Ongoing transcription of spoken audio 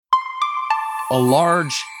a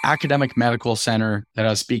large academic medical center that I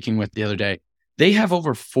was speaking with the other day, they have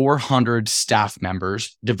over 400 staff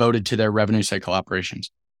members devoted to their revenue cycle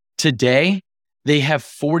operations. Today, they have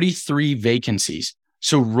 43 vacancies.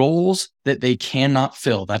 So roles that they cannot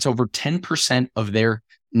fill. That's over 10% of their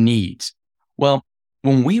needs. Well,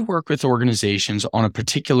 when we work with organizations on a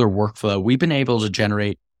particular workflow, we've been able to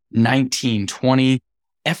generate 19, 20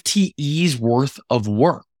 FTEs worth of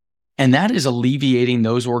work. And that is alleviating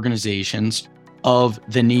those organizations of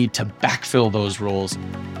the need to backfill those roles.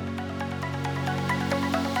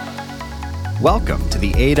 Welcome to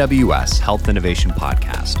the AWS Health Innovation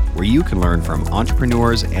Podcast, where you can learn from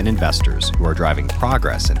entrepreneurs and investors who are driving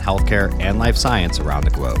progress in healthcare and life science around the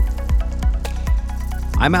globe.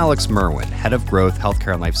 I'm Alex Merwin, Head of Growth,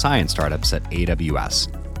 Healthcare and Life Science Startups at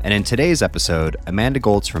AWS. And in today's episode, Amanda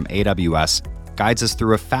Goltz from AWS guides us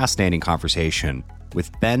through a fascinating conversation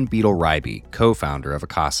with Ben Beadle-Ryby, co-founder of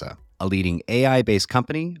AKASA, a leading AI-based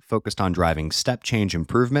company focused on driving step change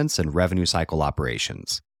improvements in revenue cycle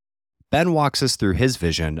operations. Ben walks us through his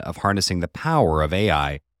vision of harnessing the power of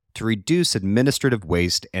AI to reduce administrative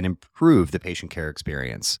waste and improve the patient care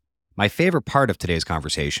experience. My favorite part of today's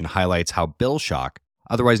conversation highlights how bill shock,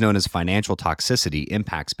 otherwise known as financial toxicity,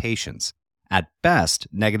 impacts patients, at best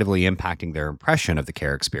negatively impacting their impression of the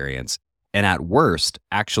care experience, and at worst,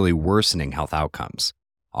 actually worsening health outcomes.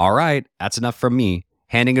 All right, that's enough from me.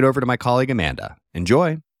 Handing it over to my colleague Amanda.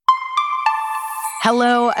 Enjoy.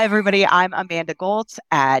 Hello, everybody. I'm Amanda Goltz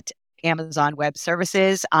at Amazon Web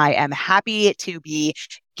Services. I am happy to be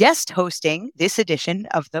guest hosting this edition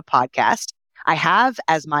of the podcast. I have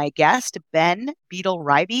as my guest Ben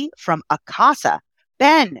Beadle-Ryby from AKASA.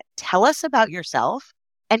 Ben, tell us about yourself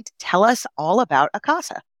and tell us all about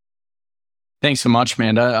AKASA. Thanks so much,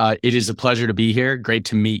 Amanda. It is a pleasure to be here. Great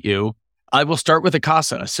to meet you. I will start with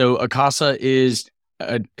AKASA. So AKASA is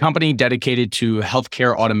a company dedicated to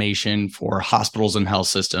healthcare automation for hospitals and health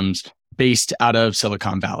systems based out of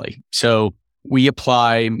Silicon Valley. So we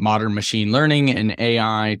apply modern machine learning and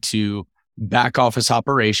AI to back office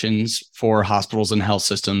operations for hospitals and health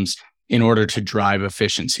systems in order to drive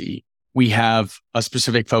efficiency. We have a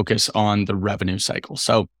specific focus on the revenue cycle.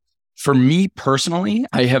 So for me personally,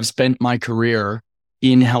 I have spent my career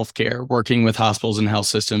in healthcare, working with hospitals and health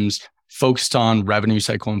systems, focused on revenue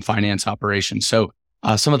cycle and finance operations. So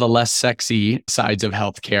some of the less sexy sides of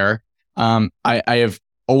healthcare, I have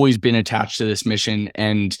always been attached to this mission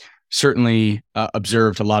and certainly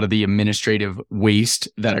observed a lot of the administrative waste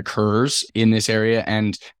that occurs in this area.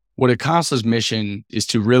 And what AKASA's mission is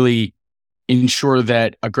to really ensure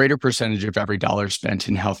that a greater percentage of every dollar spent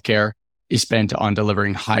in healthcare is spent on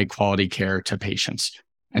delivering high quality care to patients.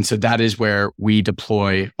 And so that is where we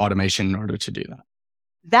deploy automation in order to do that.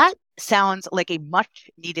 That sounds like a much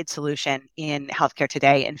needed solution in healthcare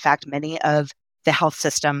today. In fact, many of the health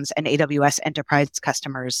systems and AWS enterprise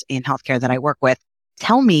customers in healthcare that I work with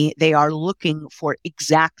tell me they are looking for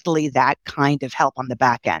exactly that kind of help on the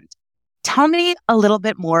back end. Tell me a little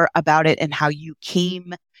bit more about it and how you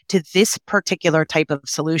came to this particular type of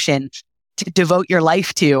solution to devote your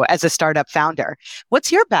life to as a startup founder.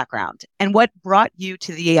 What's your background and what brought you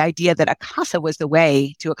to the idea that AKASA was the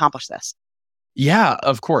way to accomplish this? Yeah,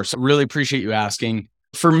 of course. I really appreciate you asking.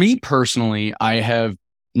 For me personally, I have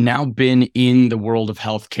now been in the world of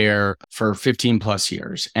healthcare for 15 plus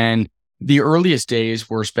years. And the earliest days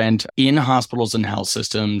were spent in hospitals and health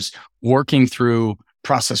systems, working through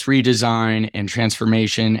process redesign and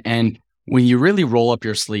transformation. And when you really roll up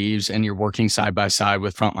your sleeves and you're working side by side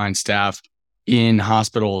with frontline staff in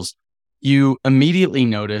hospitals, you immediately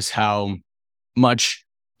notice how much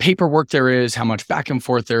paperwork there is, how much back and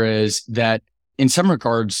forth there is that in some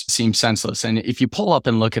regards seems senseless. And if you pull up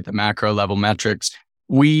and look at the macro level metrics,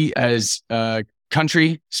 we as a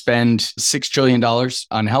country spend $6 trillion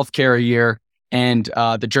on healthcare a year. And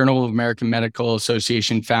the Journal of American Medical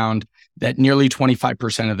Association found that nearly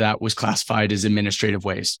 25% of that was classified as administrative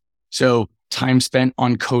waste. So time spent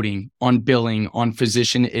on coding, on billing, on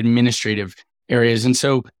physician administrative areas. And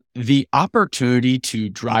so the opportunity to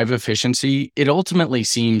drive efficiency, it ultimately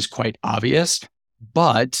seems quite obvious,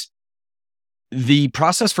 but the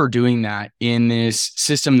process for doing that in this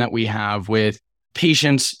system that we have with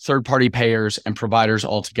patients, third-party payers, and providers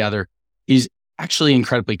all together is actually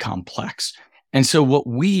incredibly complex. And so what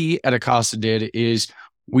we at AKASA did is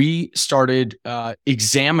we started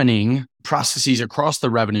examining processes across the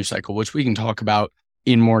revenue cycle, which we can talk about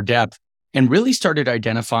in more depth, and really started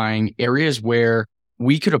identifying areas where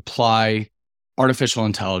we could apply artificial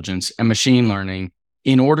intelligence and machine learning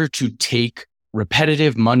in order to take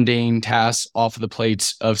repetitive, mundane tasks off of the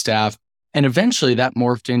plates of staff. And eventually that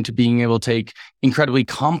morphed into being able to take incredibly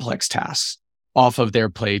complex tasks off of their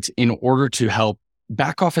plates in order to help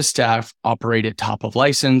back office staff operate at top of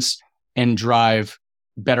license and drive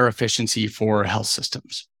better efficiency for health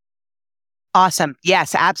systems. Awesome.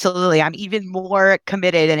 Yes, absolutely. I'm even more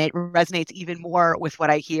committed, and it resonates even more with what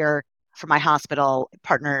I hear from my hospital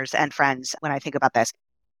partners and friends when I think about this.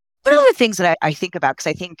 One of the things that I think about, because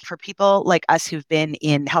I think for people like us who've been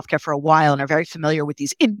in healthcare for a while and are very familiar with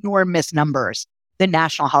these enormous numbers, the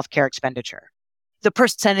national healthcare expenditure, the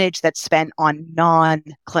percentage that's spent on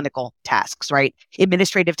non-clinical tasks, right?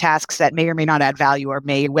 Administrative tasks that may or may not add value or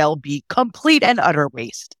may well be complete and utter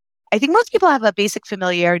waste. I think most people have a basic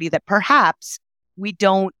familiarity that perhaps we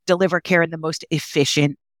don't deliver care in the most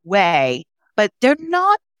efficient way, but they're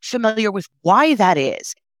not familiar with why that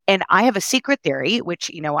is. And I have a secret theory,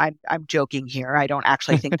 which, I'm joking here. I don't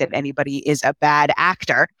actually think that anybody is a bad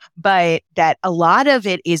actor, but that a lot of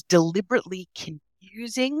it is deliberately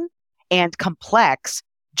confusing and complex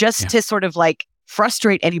just to sort of like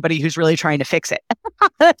frustrate anybody who's really trying to fix it.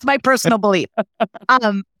 That's my personal belief.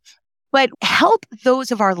 But help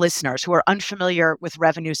those of our listeners who are unfamiliar with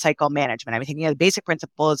revenue cycle management. I think, the basic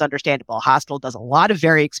principle is understandable. A hospital does a lot of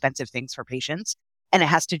very expensive things for patients, and it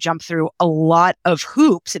has to jump through a lot of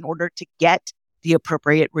hoops in order to get the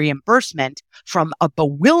appropriate reimbursement from a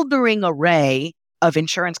bewildering array of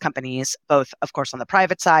insurance companies, both, of course, on the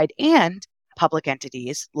private side and public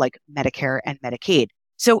entities like Medicare and Medicaid.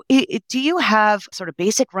 So do you have sort of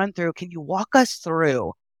basic run through? Can you walk us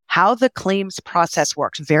through how the claims process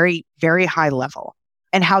works, very, very high level,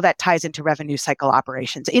 and how that ties into revenue cycle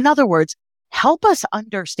operations? In other words, help us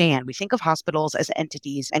understand. We think of hospitals as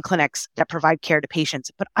entities and clinics that provide care to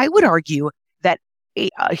patients, but I would argue that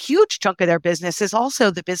a huge chunk of their business is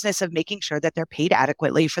also the business of making sure that they're paid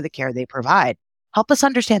adequately for the care they provide. Help us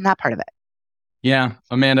understand that part of it. Yeah,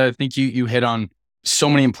 Amanda, I think you hit on so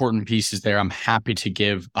many important pieces there. I'm happy to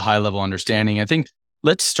give a high level understanding. I think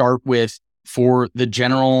let's start with, for the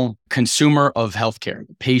general consumer of healthcare,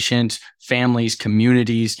 patients, families,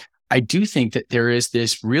 communities, I do think that there is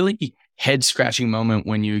this really head-scratching moment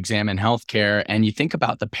when you examine healthcare and you think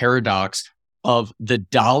about the paradox of the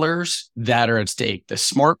dollars that are at stake, the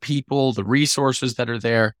smart people, the resources that are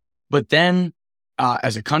there. But then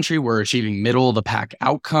as a country, we're achieving middle-of-the-pack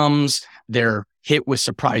outcomes. They're hit with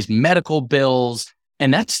surprise medical bills.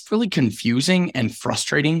 And that's really confusing and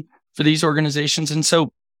frustrating for these organizations. And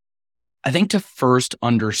so I think to first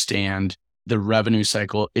understand the revenue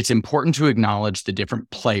cycle, it's important to acknowledge the different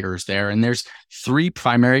players there. And there's three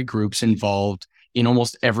primary groups involved in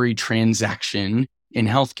almost every transaction in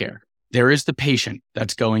healthcare. There is the patient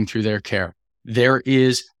that's going through their care. There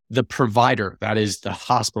is the provider, that is the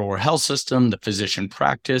hospital or health system, the physician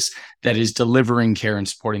practice that is delivering care and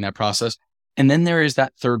supporting that process. And then there is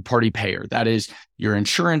that third-party payer. That is your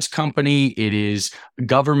insurance company. It is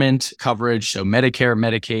government coverage, so Medicare,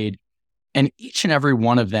 Medicaid. And each and every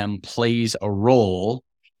one of them plays a role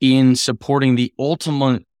in supporting the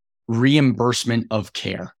ultimate reimbursement of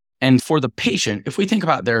care. And for the patient, if we think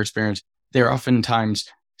about their experience, they're oftentimes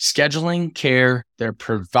scheduling care, they're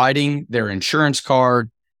providing their insurance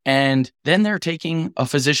card, and then they're taking a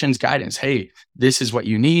physician's guidance. Hey, this is what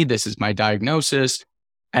you need. This is my diagnosis.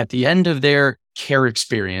 At the end of their care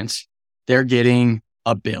experience, they're getting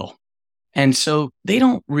a bill. And so they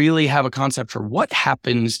don't really have a concept for what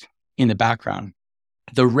happens in the background.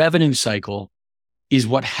 The revenue cycle is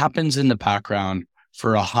what happens in the background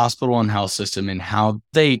for a hospital and health system and how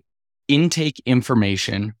they intake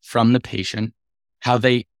information from the patient, how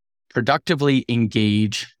they productively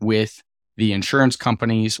engage with the insurance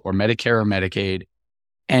companies or Medicare or Medicaid,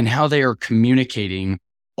 and how they are communicating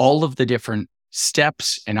all of the different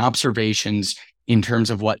steps and observations in terms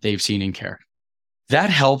of what they've seen in care. That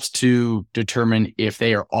helps to determine if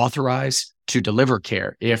they are authorized to deliver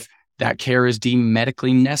care, if that care is deemed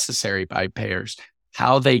medically necessary by payers,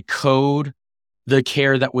 how they code the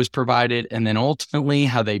care that was provided, and then ultimately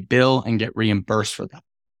how they bill and get reimbursed for them.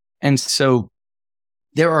 And so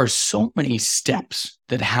there are so many steps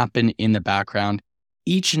that happen in the background,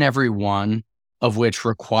 each and every one of which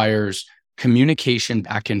requires communication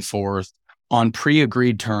back and forth on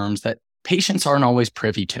pre-agreed terms that patients aren't always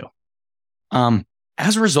privy to.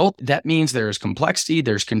 As a result, that means there's complexity,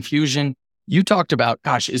 there's confusion. You talked about,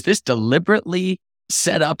 gosh, is this deliberately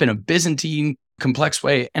set up in a Byzantine complex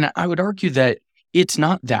way? And I would argue that it's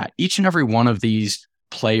not that. Each and every one of these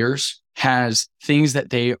players has things that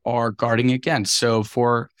they are guarding against. So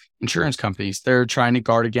for insurance companies, they're trying to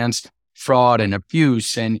guard against fraud and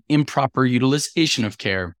abuse and improper utilization of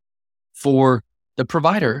care. For the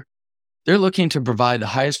provider, they're looking to provide the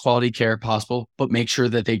highest quality care possible, but make sure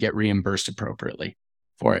that they get reimbursed appropriately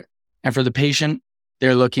for it. And for the patient,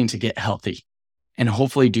 they're looking to get healthy. and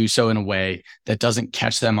hopefully do so in a way that doesn't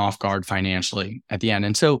catch them off guard financially at the end.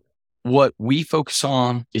 And so what we focus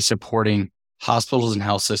on is supporting hospitals and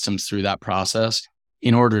health systems through that process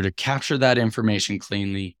in order to capture that information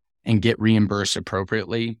cleanly and get reimbursed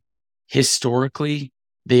appropriately. Historically,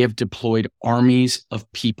 they have deployed armies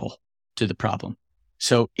of people to the problem.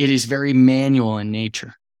 So it is very manual in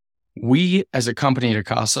nature. We, as a company at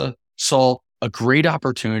AKASA, saw a great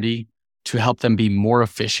opportunity to help them be more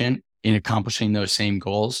efficient in accomplishing those same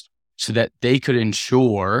goals so that they could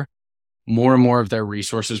ensure more and more of their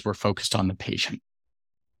resources were focused on the patient.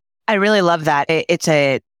 I really love that. It's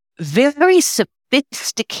a very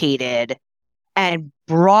sophisticated and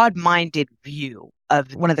broad-minded view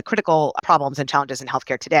of one of the critical problems and challenges in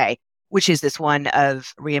healthcare today, which is this one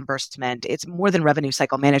of reimbursement. It's more than revenue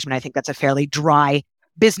cycle management. I think that's a fairly dry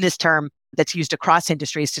business term that's used across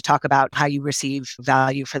industries to talk about how you receive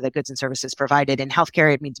value for the goods and services provided. In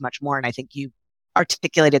healthcare, it means much more. And I think you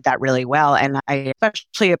articulated that really well. And I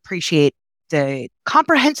especially appreciate the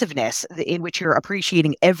comprehensiveness in which you're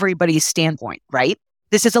appreciating everybody's standpoint, right?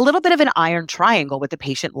 This is a little bit of an iron triangle with the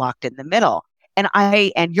patient locked in the middle.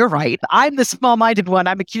 And you're right. I'm the small-minded one.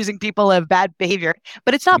 I'm accusing people of bad behavior,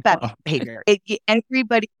 but it's not bad behavior.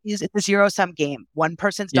 Everybody it's a zero-sum game. One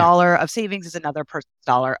person's dollar of savings is another person's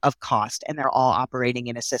dollar of cost, and they're all operating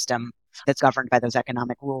in a system that's governed by those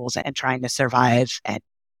economic rules and trying to survive and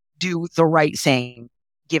do the right thing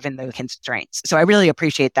given those constraints. So I really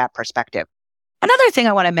appreciate that perspective. Another thing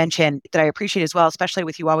I want to mention that I appreciate as well, especially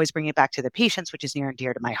with you always bringing it back to the patients, which is near and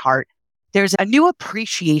dear to my heart, there's a new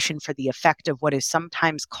appreciation for the effect of what is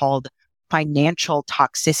sometimes called financial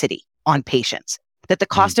toxicity on patients, that the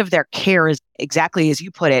cost of their care is exactly as you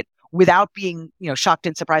put it, without being, shocked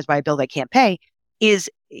and surprised by a bill they can't pay, is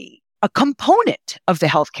a component of the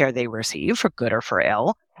healthcare they receive for good or for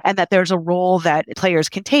ill, and that there's a role that players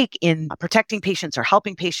can take in protecting patients or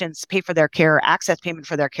helping patients pay for their care, access payment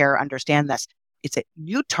for their care, understand this. It's a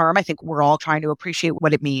new term. I think we're all trying to appreciate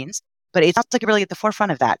what it means. But it sounds like you're really at the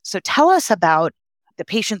forefront of that. So tell us about the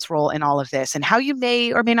patient's role in all of this and how you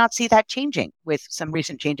may or may not see that changing with some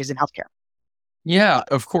recent changes in healthcare. Yeah,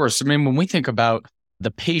 of course. I mean, when we think about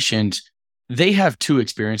the patient, they have two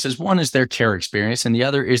experiences. One is their care experience, and the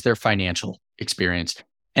other is their financial experience.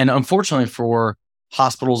 And unfortunately for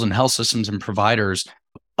hospitals and health systems and providers,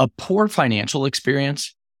 a poor financial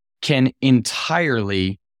experience can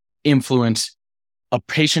entirely influence a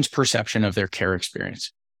patient's perception of their care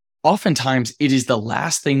experience. Oftentimes, it is the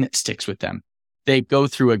last thing that sticks with them. They go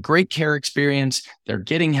through a great care experience, they're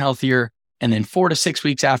getting healthier, and then 4 to 6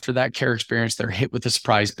 weeks after that care experience, they're hit with a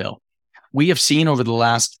surprise bill. We have seen over the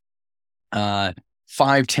last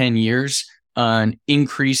 5-10 years an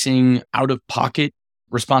increasing out-of-pocket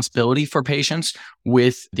responsibility for patients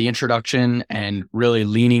with the introduction and really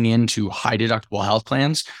leaning into high-deductible health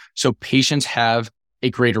plans. So patients have a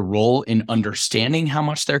greater role in understanding how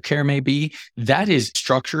much their care may be. That is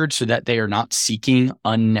structured so that they are not seeking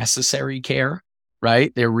unnecessary care,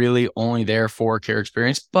 right? They're really only there for care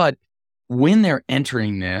experience. But when they're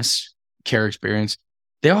entering this care experience,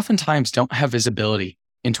 they oftentimes don't have visibility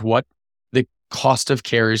into what the cost of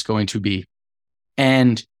care is going to be.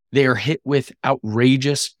 And they are hit with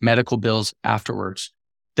outrageous medical bills afterwards.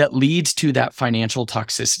 That leads to that financial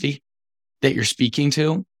toxicity that you're speaking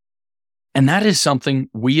to. And that is something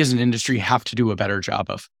we as an industry have to do a better job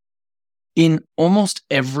of. In almost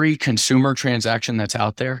every consumer transaction that's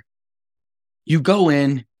out there, you go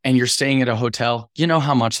in and you're staying at a hotel, you know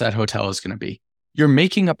how much that hotel is going to be. You're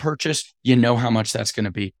making a purchase, you know how much that's going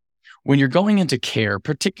to be. When you're going into care,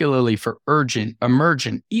 particularly for urgent,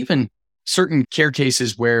 emergent, even certain care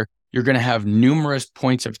cases where you're going to have numerous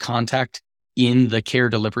points of contact in the care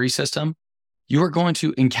delivery system, you are going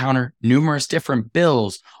to encounter numerous different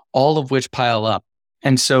bills, all of which pile up.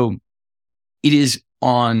 And so it is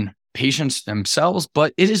on patients themselves,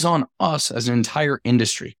 but it is on us as an entire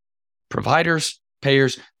industry, providers,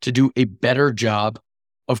 payers, to do a better job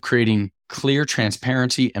of creating clear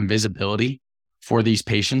transparency and visibility for these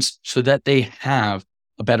patients so that they have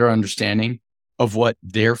a better understanding of what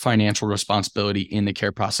their financial responsibility in the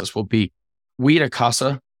care process will be. We at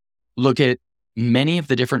AKASA look at many of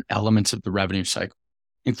the different elements of the revenue cycle,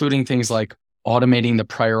 including things like automating the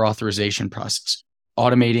prior authorization process,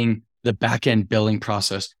 automating the back-end billing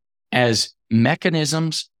process as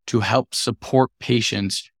mechanisms to help support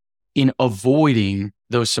patients in avoiding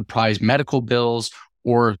those surprise medical bills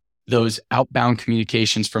or those outbound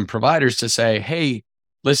communications from providers to say, hey,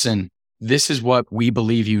 listen, this is what we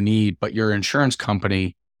believe you need, but your insurance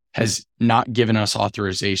company has not given us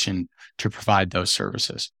authorization to provide those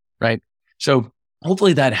services, right? So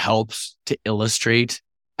hopefully that helps to illustrate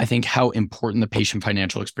I think, how important the patient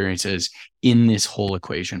financial experience is in this whole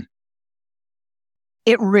equation.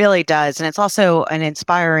 It really does. And it's also an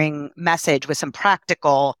inspiring message with some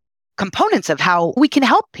practical components of how we can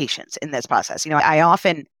help patients in this process. I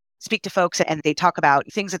often speak to folks and they talk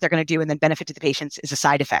about things that they're going to do and then benefit to the patients is a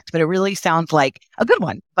side effect, but it really sounds like a good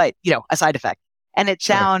one, but a side effect. And it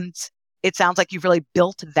sounds like you've really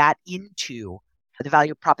built that into the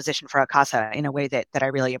value proposition for AKASA in a way that I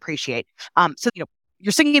really appreciate. So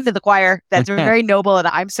you're singing into the choir. That's very noble. And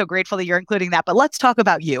I'm so grateful that you're including that. But let's talk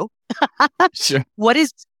about you. Sure. What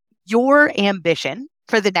is your ambition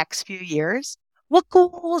for the next few years? What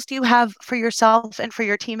goals do you have for yourself and for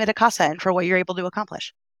your team at AKASA and for what you're able to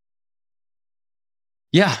accomplish?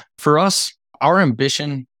 Yeah, for us, our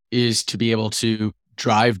ambition is to be able to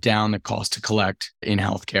drive down the cost to collect in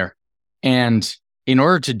healthcare. And in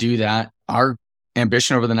order to do that, our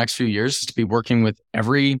ambition over the next few years is to be working with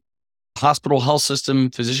every hospital, health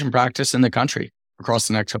system, physician practice in the country across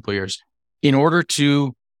the next couple of years in order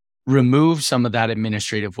to remove some of that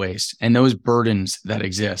administrative waste and those burdens that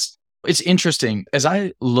exist. It's interesting. As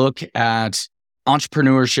I look at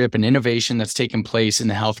entrepreneurship and innovation that's taken place in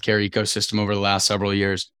the healthcare ecosystem over the last several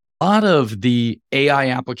years, a lot of the AI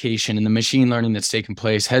application and the machine learning that's taken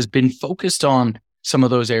place has been focused on some of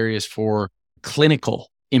those areas for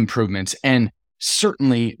clinical improvements. And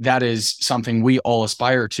certainly that is something we all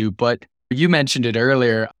aspire to. But you mentioned it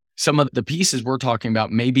earlier, some of the pieces we're talking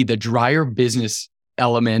about, maybe the drier business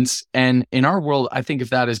elements. And in our world, I think of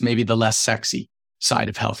that as maybe the less sexy side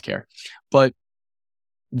of healthcare. But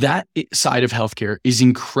that side of healthcare is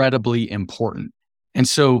incredibly important. And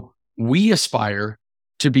so we aspire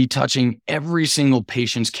to be touching every single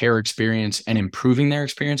patient's care experience and improving their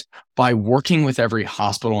experience by working with every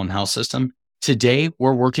hospital and health system. Today,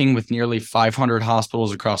 we're working with nearly 500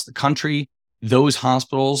 hospitals across the country. Those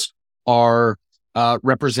hospitals are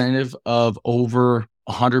representative of over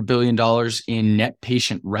 $100 billion in net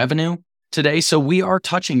patient revenue today. So we are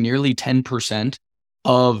touching nearly 10%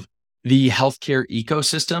 of the healthcare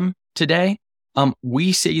ecosystem today.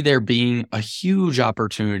 We see there being a huge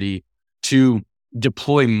opportunity to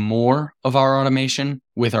deploy more of our automation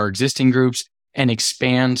with our existing groups and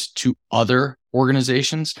expand to other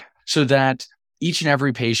organizations so that each and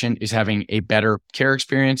every patient is having a better care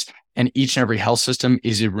experience and each and every health system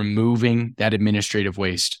is removing that administrative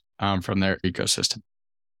waste from their ecosystem.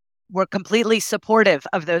 We're completely supportive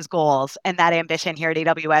of those goals and that ambition here at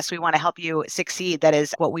AWS. We want to help you succeed. That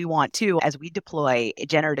is what we want too, as we deploy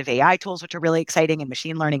generative AI tools, which are really exciting, and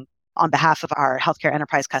machine learning on behalf of our healthcare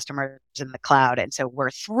enterprise customers in the cloud. And so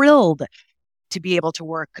we're thrilled to be able to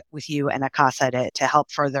work with you and AKASA to help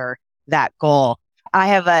further that goal. I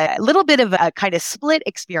have a little bit of a kind of split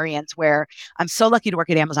experience where I'm so lucky to work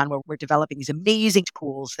at Amazon, where we're developing these amazing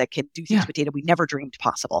tools that can do things with data we never dreamed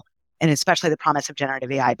possible, and especially the promise of generative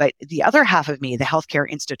AI. But the other half of me, the healthcare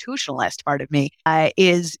institutionalist part of me,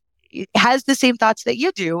 has the same thoughts that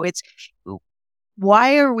you do. It's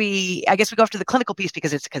why are we? I guess we go after the clinical piece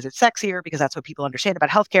because it's sexier, because that's what people understand about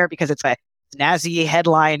healthcare, because it's a snazzy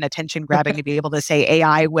headline, attention grabbing to be able to say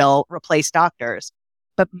AI will replace doctors.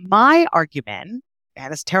 But my argument,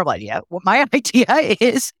 and it's a terrible idea. What my idea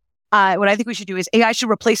is, what I think we should do is AI should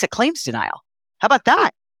replace a claims denial. How about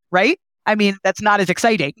that? Right? I mean, that's not as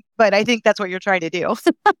exciting, but I think that's what you're trying to do.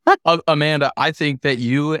 Amanda, I think that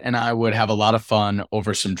you and I would have a lot of fun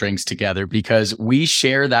over some drinks together because we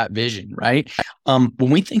share that vision, right?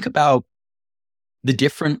 When we think about the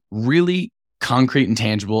different really concrete and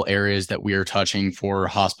tangible areas that we are touching for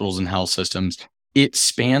hospitals and health systems, it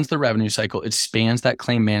spans the revenue cycle, it spans that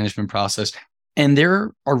claim management process. And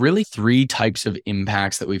there are really three types of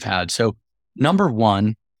impacts that we've had. So number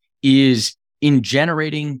one is in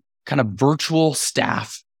generating kind of virtual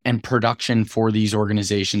staff and production for these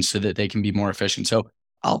organizations so that they can be more efficient. So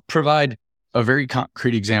I'll provide a very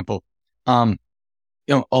concrete example. A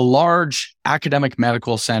large academic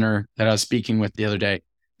medical center that I was speaking with the other day,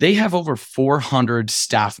 they have over 400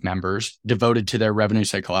 staff members devoted to their revenue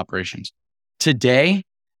cycle operations. Today,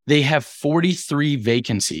 they have 43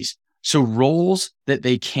 vacancies. So roles that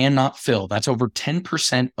they cannot fill, that's over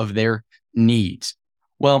 10% of their needs.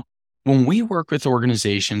 Well, when we work with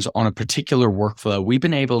organizations on a particular workflow, we've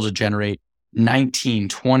been able to generate 19,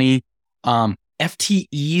 20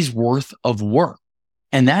 FTEs worth of work.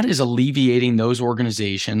 And that is alleviating those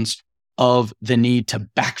organizations of the need to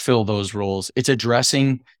backfill those roles. It's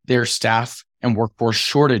addressing their staff and workforce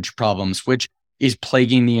shortage problems, which is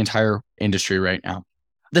plaguing the entire industry right now.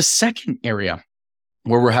 The second area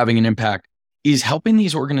where we're having an impact is helping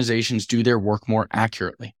these organizations do their work more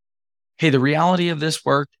accurately. Hey, the reality of this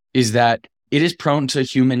work is that it is prone to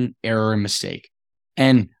human error and mistake.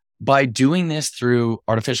 And by doing this through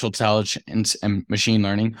artificial intelligence and machine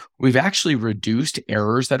learning, we've actually reduced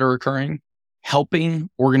errors that are occurring, helping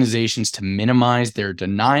organizations to minimize their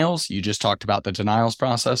denials. You just talked about the denials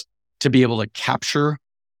process, to be able to capture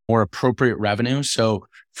more appropriate revenue. So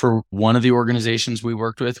for one of the organizations we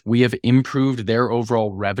worked with, we have improved their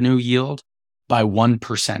overall revenue yield by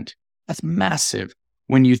 1%. That's massive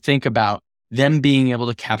when you think about them being able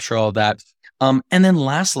to capture all that. And then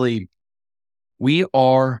lastly, we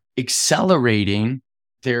are accelerating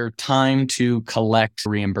their time to collect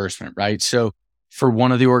reimbursement, right? So for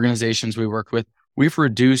one of the organizations we work with, we've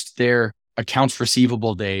reduced their accounts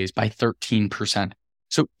receivable days by 13%.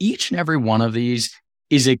 So each and every one of these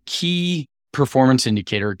is a key performance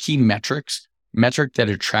indicator, a key metric that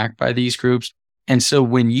are tracked by these groups. And so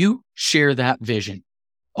when you share that vision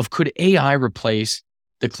of could AI replace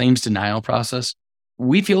the claims denial process,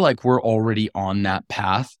 we feel like we're already on that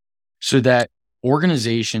path so that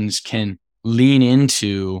organizations can lean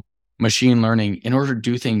into machine learning in order to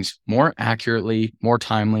do things more accurately, more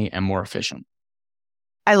timely, and more efficient.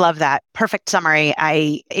 I love that. Perfect summary.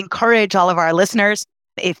 I encourage all of our listeners,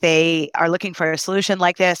 if they are looking for a solution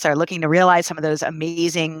like this, or looking to realize some of those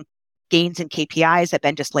amazing gains and KPIs that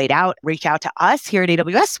Ben just laid out, reach out to us here at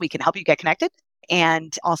AWS. We can help you get connected.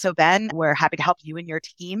 And also, Ben, we're happy to help you and your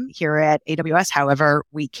team here at AWS however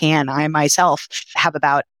we can. I myself have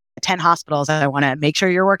about 10 hospitals that I want to make sure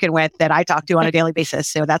you're working with that I talk to on a daily basis.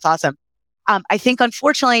 So that's awesome. I think,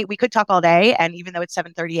 unfortunately, we could talk all day. And even though it's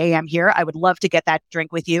 7:30 a.m. here, I would love to get that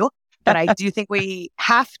drink with you. But I do think we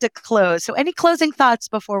have to close. So any closing thoughts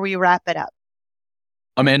before we wrap it up?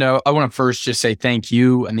 Amanda, I want to first just say thank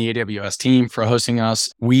you and the AWS team for hosting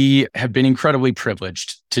us. We have been incredibly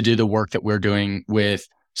privileged to do the work that we're doing with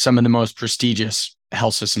some of the most prestigious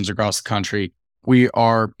health systems across the country. We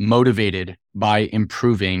are motivated by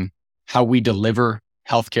improving how we deliver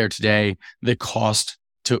healthcare today, the cost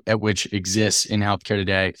at which exists in healthcare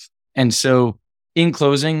today. And so in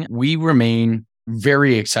closing, we remain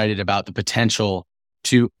very excited about the potential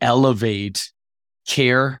to elevate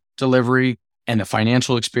care delivery and the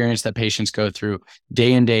financial experience that patients go through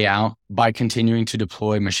day in, day out by continuing to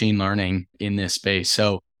deploy machine learning in this space.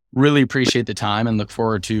 So really appreciate the time and look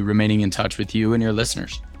forward to remaining in touch with you and your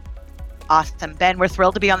listeners. Awesome. Ben, we're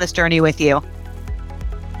thrilled to be on this journey with you.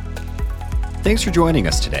 Thanks for joining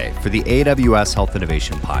us today for the AWS Health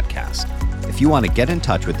Innovation Podcast. If you want to get in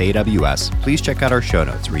touch with AWS, please check out our show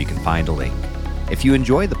notes where you can find a link. If you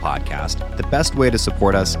enjoy the podcast, the best way to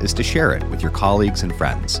support us is to share it with your colleagues and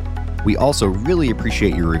friends. We also really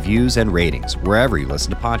appreciate your reviews and ratings wherever you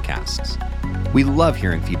listen to podcasts. We love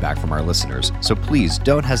hearing feedback from our listeners, so please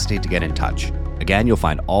don't hesitate to get in touch. Again, you'll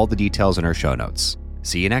find all the details in our show notes.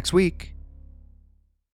 See you next week.